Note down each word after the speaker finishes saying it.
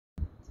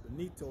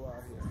bonito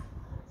out here.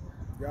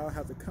 Y'all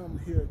have to come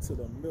here to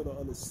the middle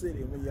of the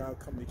city. When y'all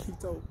come to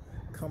Quito,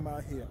 come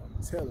out here.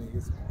 I'm telling you,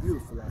 it's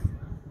beautiful out here.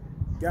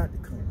 Got to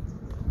come.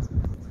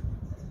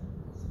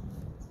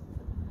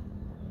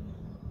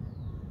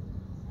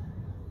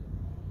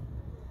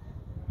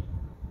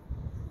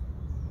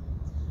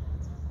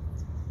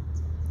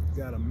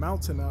 Got a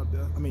mountain out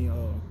there. I mean,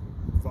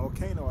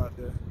 volcano out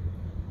there.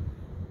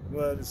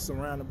 Well, it's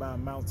surrounded by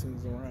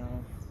mountains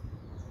around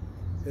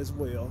as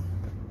well.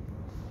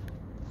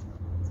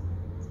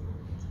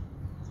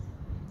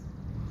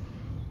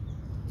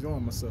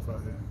 Enjoying myself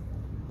out here.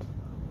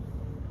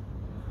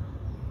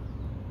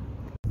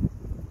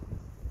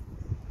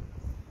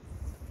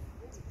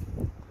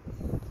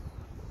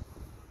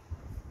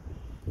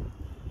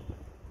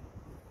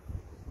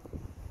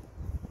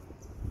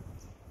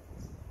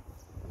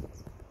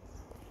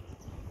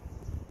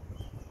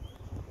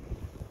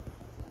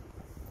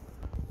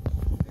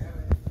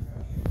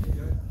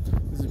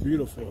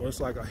 Beautiful. It's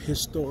like a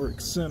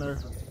historic center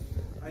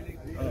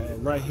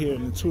right here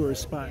in the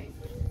tourist spot.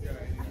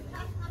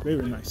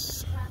 Very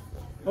nice.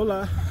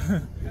 Hola.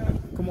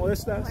 ¿Cómo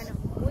estás?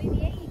 Muy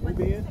bien. Muy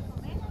bien.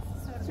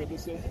 ¿Qué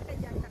dice?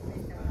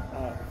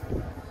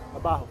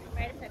 Abajo.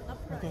 Perfecto.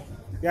 Okay.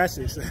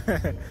 Gracias.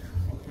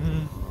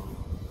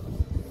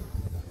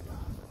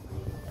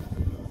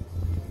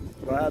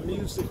 Live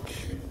music.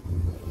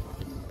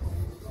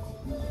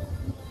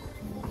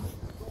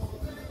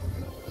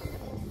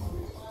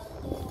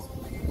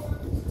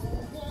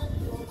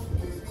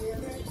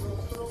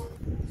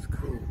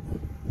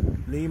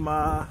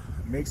 Lima,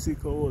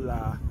 Mexico,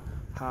 La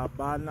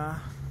Habana,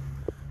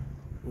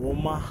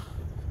 Roma.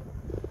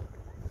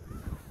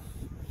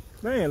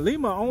 Man,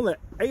 Lima only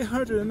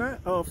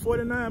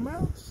 849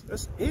 miles.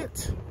 That's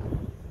it.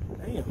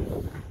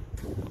 Damn.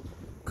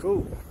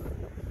 Cool.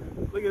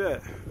 Look at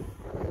that.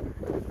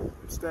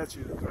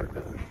 Statue right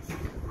there.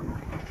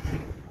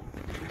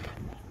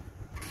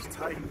 It's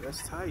tight.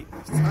 That's tight.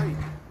 That's tight.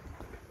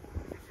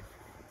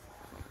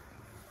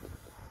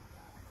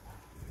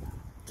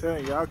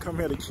 Telling y'all, come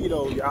here to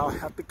Quito, y'all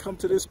have to come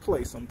to this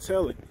place. I'm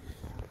telling you.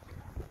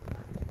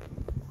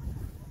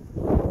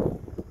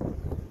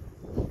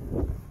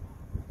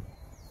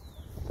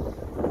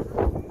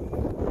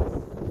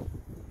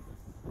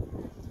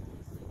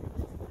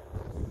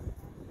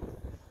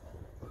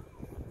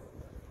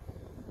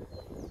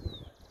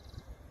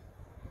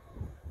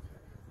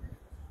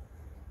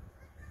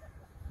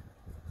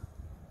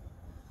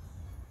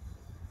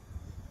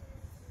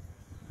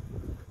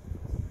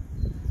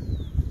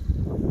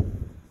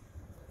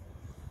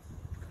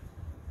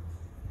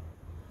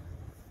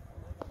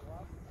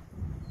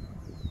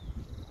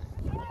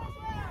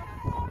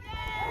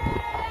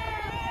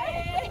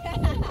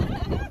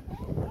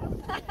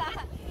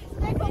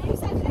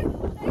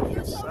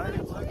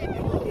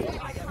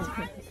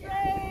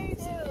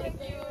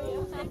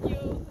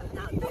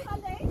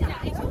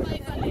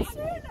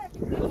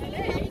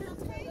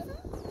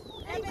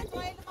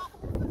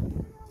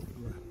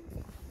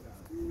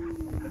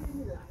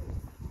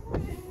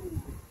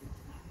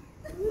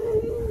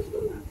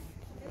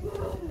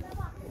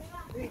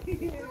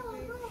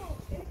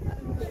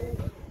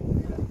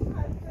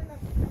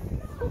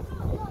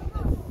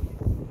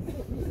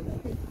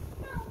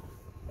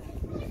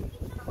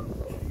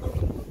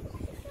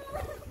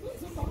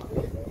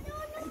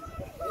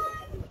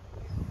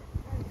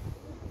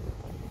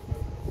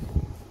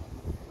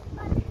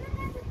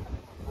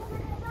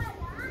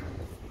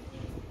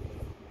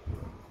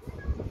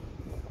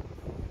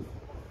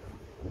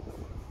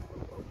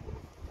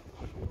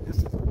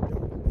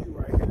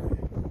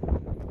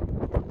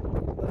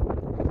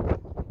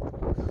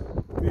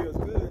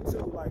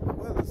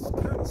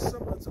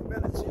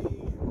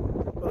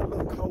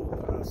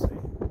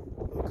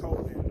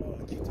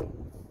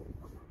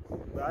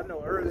 I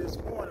know early this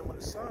morning when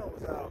the sun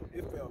was out,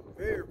 it felt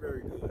very,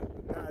 very good.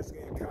 But now it's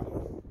getting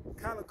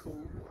kind of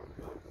cool,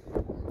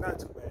 but not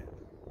too bad.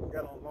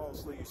 Got on long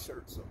sleeve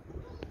shirt, so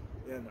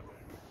yeah, no.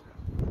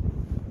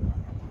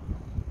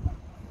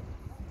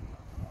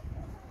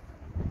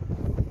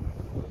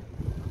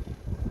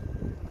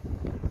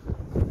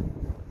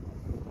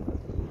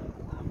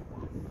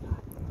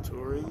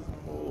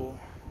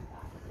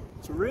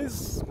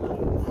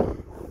 Turismo.